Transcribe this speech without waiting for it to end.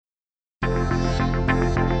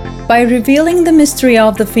By revealing the mystery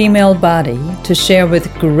of the female body to share with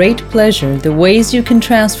great pleasure the ways you can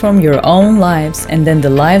transform your own lives and then the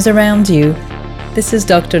lives around you, this is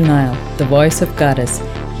Dr. Nile, the voice of Goddess,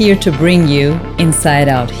 here to bring you inside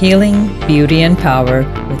out healing, beauty, and power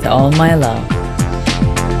with all my love.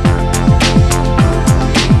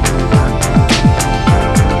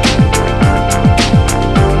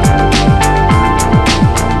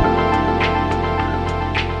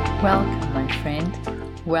 Welcome, my friend.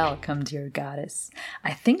 Welcome, dear Goddess.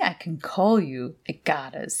 I think I can call you a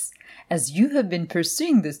goddess, as you have been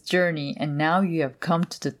pursuing this journey and now you have come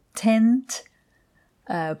to the 10th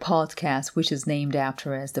podcast, which is named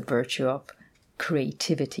after as the virtue of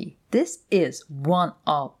creativity. This is one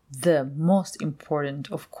of the most important,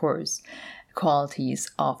 of course,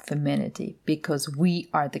 qualities of femininity, because we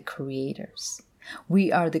are the creators.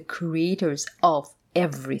 We are the creators of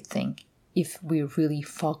everything if we really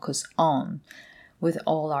focus on with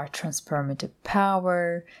all our transformative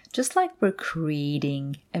power. Just like we're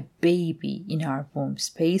creating a baby in our womb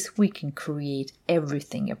space, we can create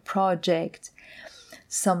everything, a project,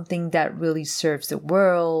 something that really serves the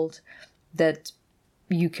world, that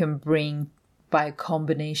you can bring by a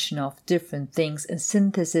combination of different things. A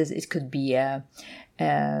synthesis, it could be a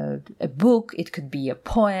book, it could be a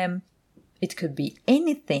poem, it could be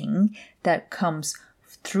anything that comes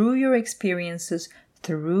through your experiences,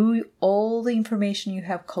 through all the information you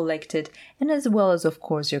have collected, and as well as, of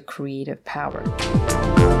course, your creative power.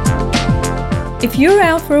 If you're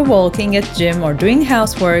out for walking at gym or doing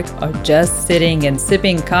housework or just sitting and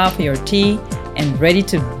sipping coffee or tea and ready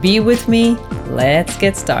to be with me, let's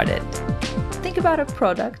get started. Think about a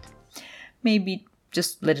product. Maybe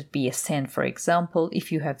just let it be a scent, for example.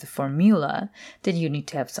 If you have the formula, then you need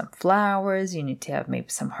to have some flowers, you need to have maybe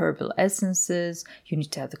some herbal essences, you need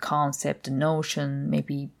to have the concept, the notion,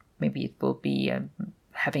 maybe it will be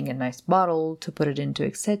having a nice bottle to put it into,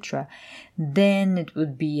 etc. Then it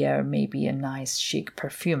would be maybe a nice chic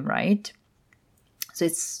perfume, right? So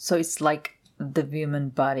it's like the human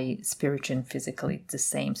body, spiritually and physically, the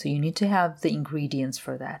same. So you need to have the ingredients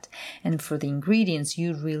for that. And for the ingredients,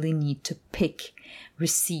 you really need to pick,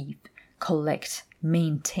 receive, collect,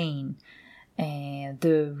 maintain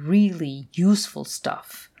the really useful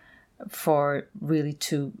stuff for really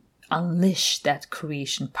to unleash that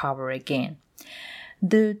creation power again.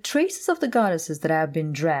 The traces of the goddesses that have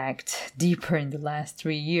been dragged deeper in the last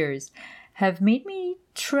 3 years have made me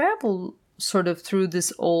travel sort of through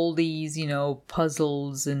all these,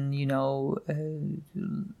 puzzles and,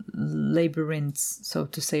 labyrinths, so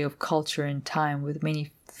to say, of culture and time with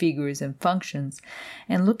many figures and functions.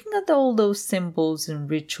 And looking at all those symbols and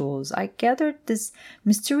rituals, I gathered this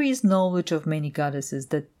mysterious knowledge of many goddesses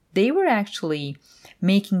that they were actually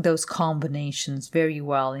making those combinations very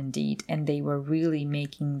well indeed. And they were really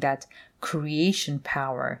making that creation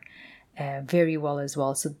power very well as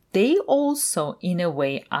well. So they also, in a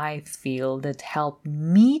way, I feel that helped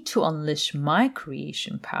me to unleash my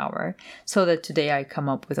creation power, so that today I come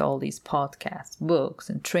up with all these podcasts, books,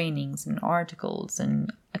 and trainings, and articles,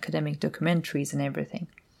 and academic documentaries, and everything.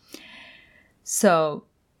 So,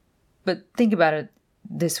 but think about it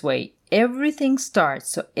this way. Everything starts,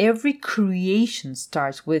 so every creation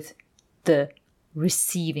starts with the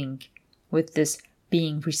receiving, with this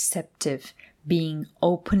being receptive, being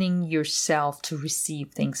opening yourself to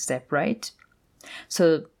receive things step right.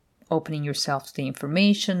 So opening yourself to the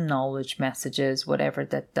information, knowledge, messages, whatever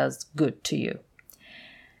that does good to you.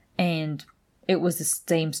 And it was the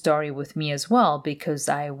same story with me as well, because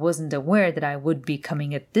I wasn't aware that I would be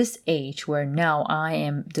coming at this age where now I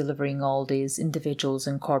am delivering all these individuals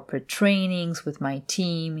and corporate trainings with my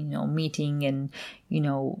team, meeting and,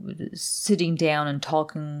 sitting down and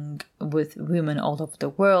talking with women all over the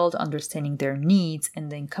world, understanding their needs, and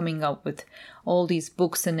then coming up with all these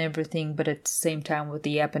books and everything, but at the same time with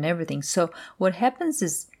the app and everything. So what happens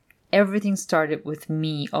is everything started with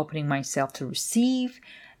me opening myself to receive,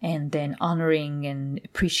 and then honoring and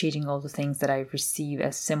appreciating all the things that I receive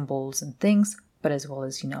as symbols and things, but as well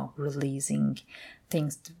as, releasing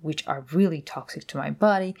things which are really toxic to my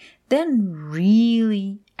body. Then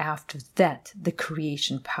really after that, the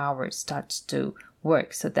creation power starts to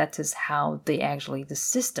work. So that is how the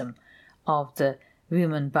system of the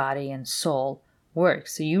human body and soul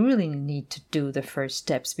works. So you really need to do the first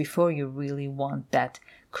steps before you really want that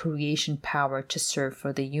creation power to serve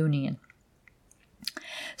for the union.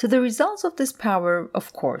 So the results of this power,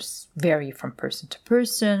 of course, vary from person to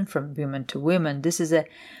person, from woman to woman. This is a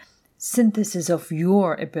synthesis of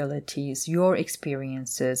your abilities, your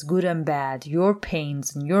experiences, good and bad, your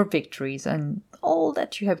pains and your victories, and all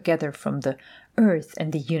that you have gathered from the earth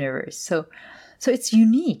and the universe. So So it's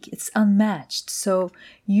unique, it's unmatched. So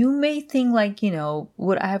you may think like,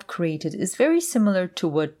 what I have created is very similar to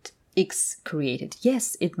what X created.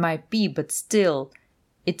 Yes, it might be, but still,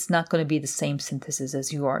 it's not going to be the same synthesis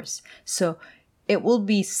as yours. So it will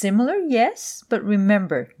be similar, yes, but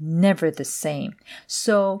remember, never the same.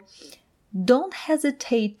 So don't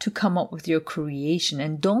hesitate to come up with your creation,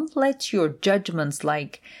 and don't let your judgments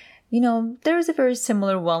like, there is a very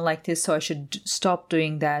similar one like this, so I should stop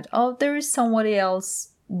doing that. Oh, there is somebody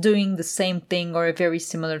else doing the same thing or a very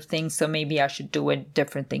similar thing, so maybe I should do a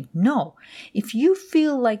different thing. No. If you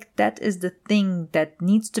feel like that is the thing that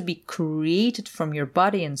needs to be created from your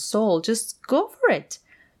body and soul, just go for it.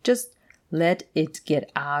 Just let it get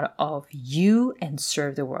out of you and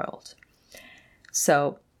serve the world.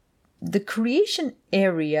 So the creation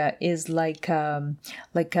area is like a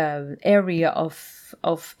area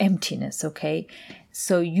of emptiness, okay?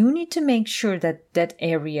 So you need to make sure that that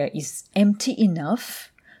area is empty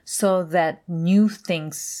enough so that new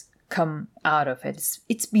things come out of it.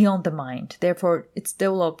 It's beyond the mind. Therefore, it's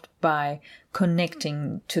developed by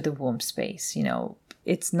connecting to the womb space.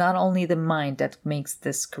 It's not only the mind that makes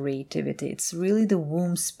this creativity. It's really the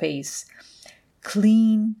womb space.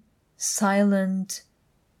 Clean, silent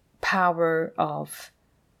power of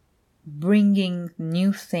bringing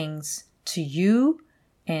new things to you.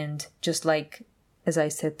 And just like, as I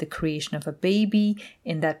said, the creation of a baby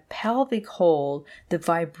in that pelvic hole, the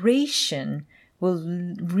vibration will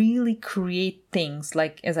really create things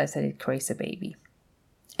like, as I said, it creates a baby.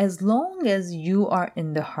 As long as you are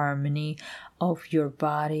in the harmony of your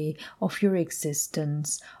body, of your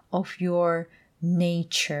existence, of your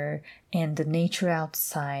nature and the nature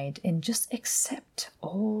outside, and just accept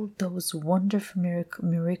all those wonderful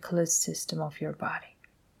miraculous system of your body.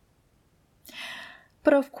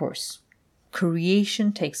 But of course,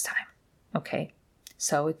 creation takes time, okay?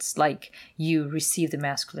 So it's like you receive the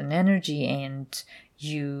masculine energy and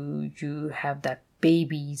you have that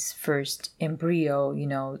baby's first embryo,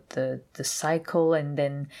 the cycle, and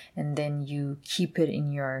then you keep it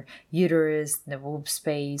in your uterus, the womb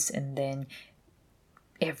space, and then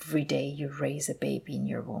every day you raise a baby in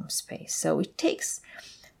your womb space. So it takes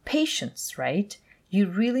patience, right? You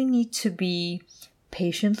really need to be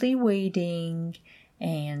patiently waiting,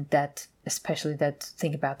 and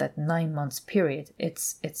think about that 9 months period.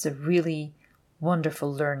 It's a really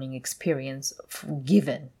wonderful learning experience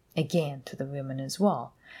given again to the women as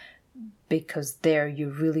well, because there you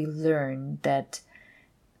really learn that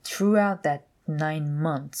throughout that 9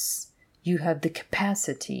 months you have the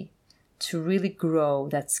capacity to really grow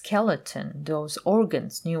that skeleton, those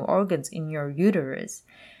organs, new organs in your uterus,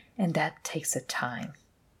 and that takes a time.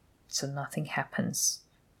 So nothing happens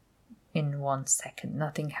in 1 second,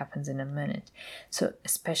 nothing happens in a minute. So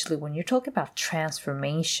especially when you talk about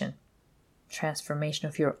transformation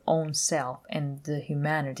of your own self and the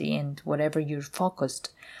humanity and whatever you're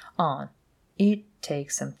focused on, it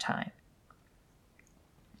takes some time.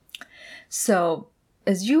 So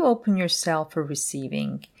as you open yourself for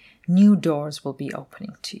receiving, new doors will be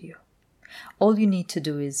opening to you. All you need to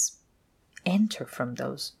do is enter from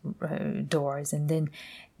those doors, and then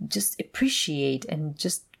just appreciate and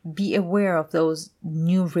just be aware of those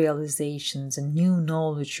new realizations and new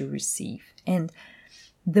knowledge you receive. And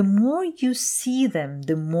the more you see them,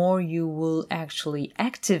 the more you will actually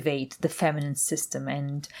activate the feminine system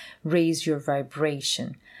and raise your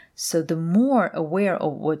vibration. So the more aware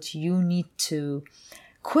of what you need to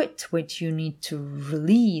quit, what you need to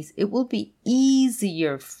release, it will be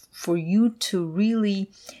easier for you to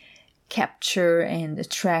really capture and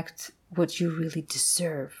attract what you really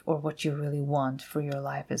deserve or what you really want for your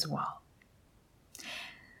life as well.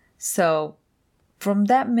 So from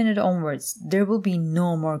that minute onwards, there will be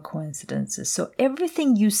no more coincidences. So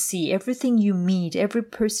everything you see, everything you meet, every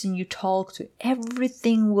person you talk to,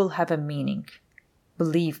 everything will have a meaning.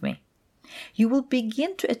 Believe me. You will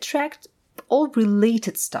begin to attract all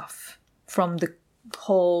related stuff from the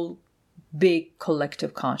whole big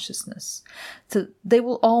collective consciousness. So they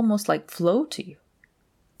will almost like flow to you.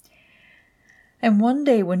 And one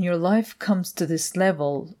day when your life comes to this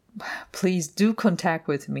level, please do contact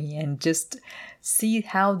with me and just see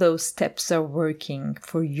how those steps are working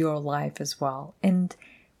for your life as well. And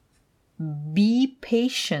be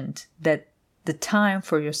patient that the time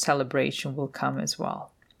for your celebration will come as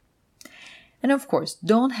well. And of course,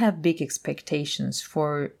 don't have big expectations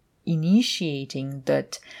for initiating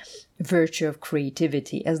that virtue of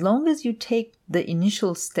creativity. As long as you take the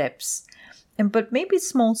initial steps, but maybe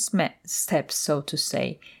small steps, so to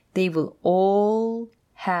say, they will all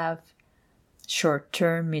have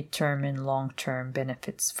short-term, mid-term, and long-term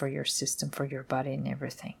benefits for your system, for your body, and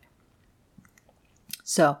everything.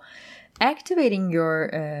 So activating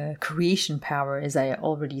your creation power, as I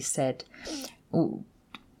already said,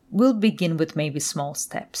 will begin with maybe small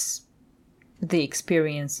steps. The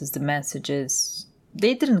experiences, the messages,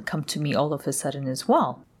 they didn't come to me all of a sudden as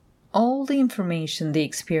well. All the information, the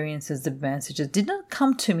experiences, the messages did not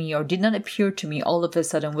come to me or did not appear to me all of a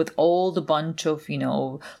sudden with all the bunch of,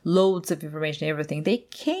 loads of information, everything. They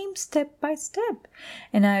came step by step.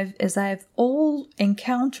 And as I've all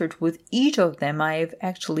encountered with each of them, I've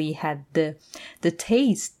actually had the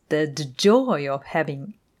taste, the joy of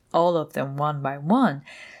having all of them one by one.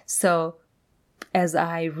 So as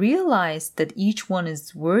I realized that each one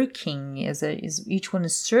is working, each one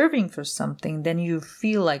is serving for something, then you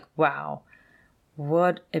feel like, wow,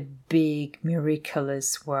 what a big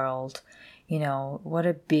miraculous world. What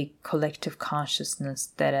a big collective consciousness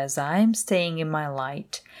that as I'm staying in my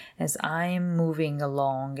light, as I'm moving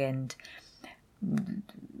along and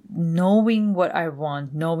knowing what I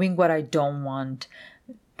want, knowing what I don't want,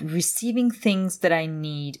 receiving things that I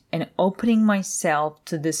need and opening myself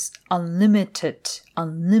to this unlimited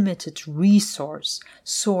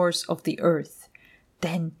source of the earth,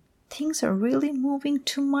 then things are really moving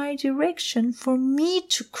to my direction for me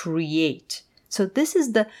to create. So this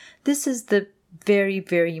is the very,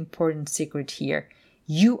 very important secret here.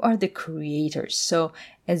 You are the creator. So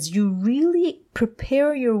as you really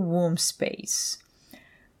prepare your womb space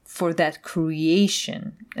for that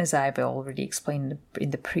creation, as I've already explained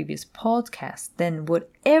in the previous podcast, then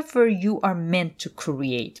whatever you are meant to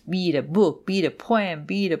create, be it a book, be it a poem,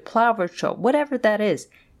 be it a flower show, whatever that is,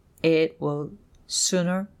 it will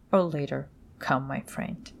sooner or later come, my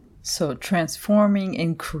friend. So transforming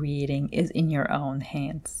and creating is in your own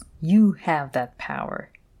hands. You have that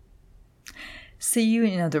power. See you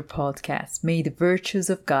in another podcast. May the virtues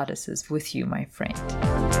of goddesses with you, my friend.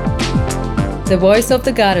 The voice of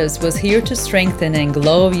the goddess was here to strengthen and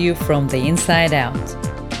glow you from the inside out.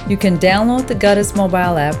 You can download the Goddess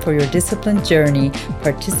mobile app for your disciplined journey,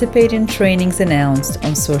 participate in trainings announced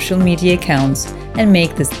on social media accounts, and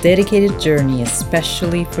make this dedicated journey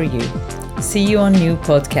especially for you. See you on new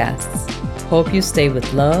podcasts. Hope you stay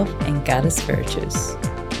with love and goddess virtues.